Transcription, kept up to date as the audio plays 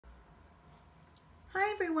Hi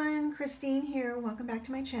everyone, Christine here. Welcome back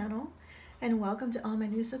to my channel and welcome to all my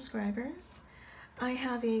new subscribers. I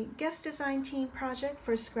have a guest design team project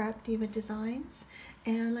for Scrap Diva Designs,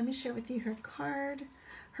 and let me share with you her card.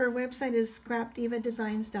 Her website is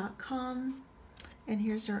scrapdivadesigns.com, and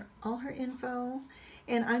here's all her info.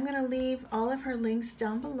 And I'm going to leave all of her links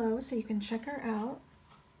down below so you can check her out.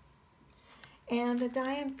 And the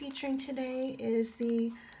die I'm featuring today is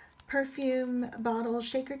the Perfume Bottle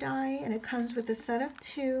Shaker die, and it comes with a set of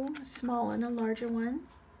two, a small and a larger one.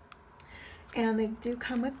 And they do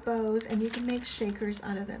come with bows, and you can make shakers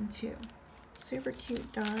out of them too. Super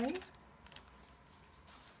cute die.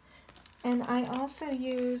 And I also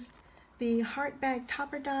used the heart bag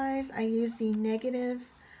topper dies. I used the negative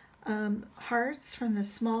hearts from the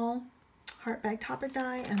small heart bag topper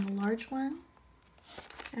die and the large one.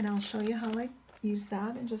 And I'll show you how I use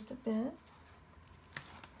that in just a bit.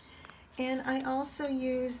 And I also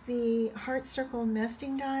used the heart circle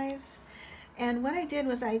nesting dies. And what I did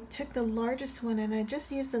was I took the largest one and I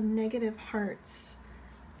just used the negative hearts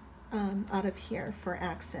out of here for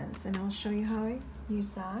accents. And I'll show you how I use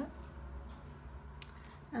that.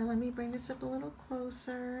 And let me bring this up a little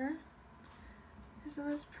closer. Isn't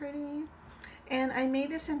this pretty? And I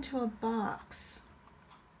made this into a box.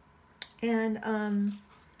 And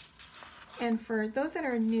for those that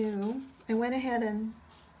are new, I went ahead and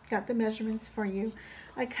got the measurements for you.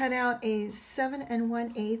 I cut out a 7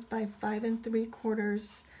 1/8 by 5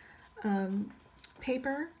 3/4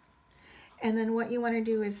 paper, and then what you want to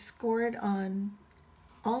do is score it on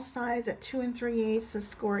all sides at 2 3/8. So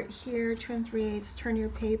score it here, 2 3/8. Turn your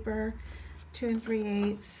paper, 2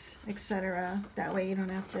 3/8, etc. That way you don't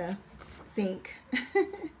have to think.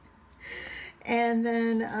 And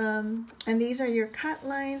then and these are your cut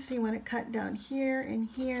lines. So you want to cut down here and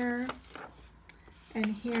here and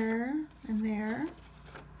here and there.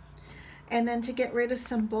 And then to get rid of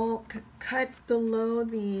some bulk, cut below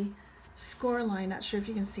the score line. Not sure if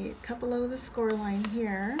you can see it. Cut below the score line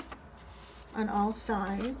here on all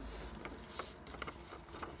sides.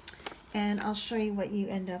 And I'll show you what you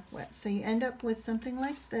end up with. So you end up with something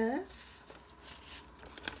like this.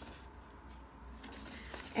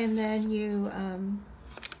 And then you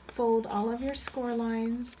fold all of your score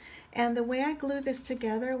lines. And the way I glued this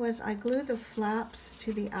together was I glued the flaps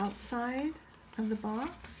to the outside of the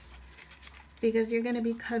box, because you're going to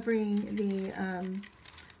be covering the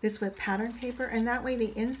this with pattern paper, and that way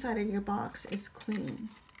the inside of your box is clean.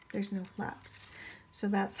 There's no flaps. So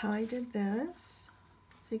that's how I did this.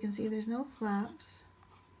 So you can see there's no flaps.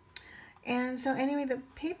 And so anyway, the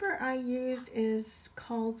paper I used is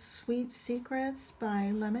called Sweet Secrets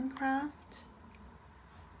by Lemoncraft.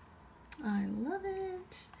 I love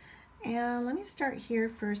it. And let me start here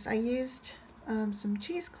first. I used some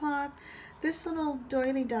cheesecloth. This little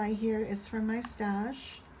doily die here is from my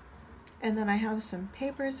stash. And then I have some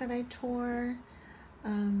papers that I tore.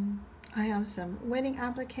 I have some wedding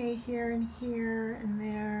applique here and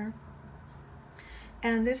there.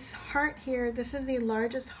 And this heart here, this is the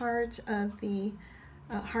largest heart of the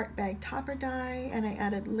heart bag topper die, and I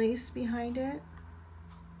added lace behind it.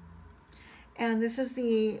 And this is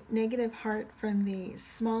the negative heart from the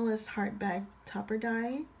smallest heart bag topper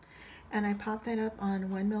die, and I popped that up on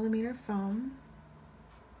 1mm foam.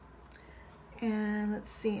 And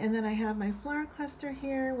let's see, and then I have my flower cluster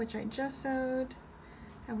here, which I gessoed.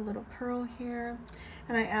 I have a little pearl here,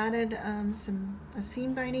 and I added a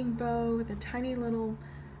seam binding bow with a tiny little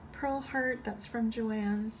pearl heart that's from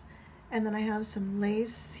Joann's. And then I have some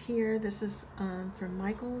lace here. This is from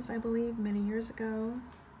Michael's, I believe, many years ago.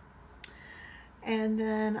 And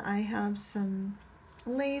then I have some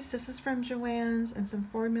lace. This is from Joann's, and some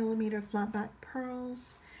 4mm flat back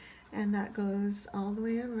pearls, and that goes all the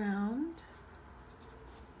way around.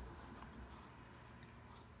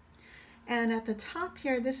 And at the top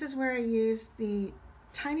here, this is where I used the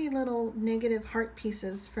tiny little negative heart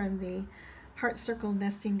pieces from the heart circle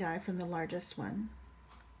nesting die from the largest one.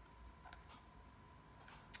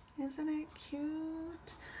 Isn't it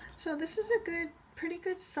cute? So this is a pretty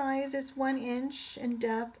good size. It's 1 inch in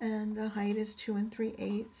depth, and the height is 2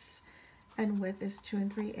 3/8, and width is 2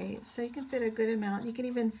 3/8. So you can fit a good amount. You can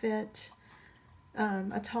even fit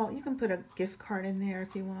you can put a gift card in there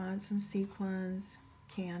if you want, some sequins,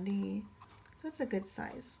 candy. That's a good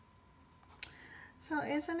size. So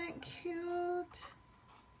isn't it cute?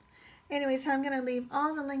 Anyway, so I'm going to leave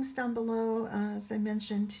all the links down below, as I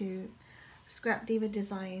mentioned, to Scrap Diva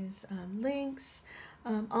Designs links,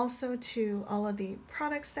 also to all of the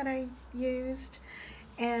products that I used,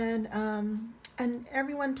 and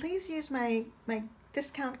everyone, please use my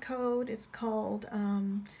discount code. It's called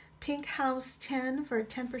Pink House 10 for a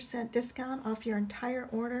 10% discount off your entire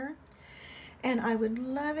order. And I would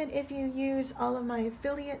love it if you use all of my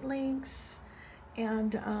affiliate links,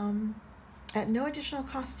 and at no additional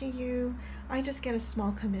cost to you. I just get a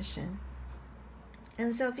small commission.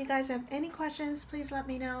 And so if you guys have any questions, please let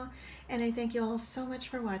me know. And I thank you all so much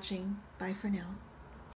for watching. Bye for now.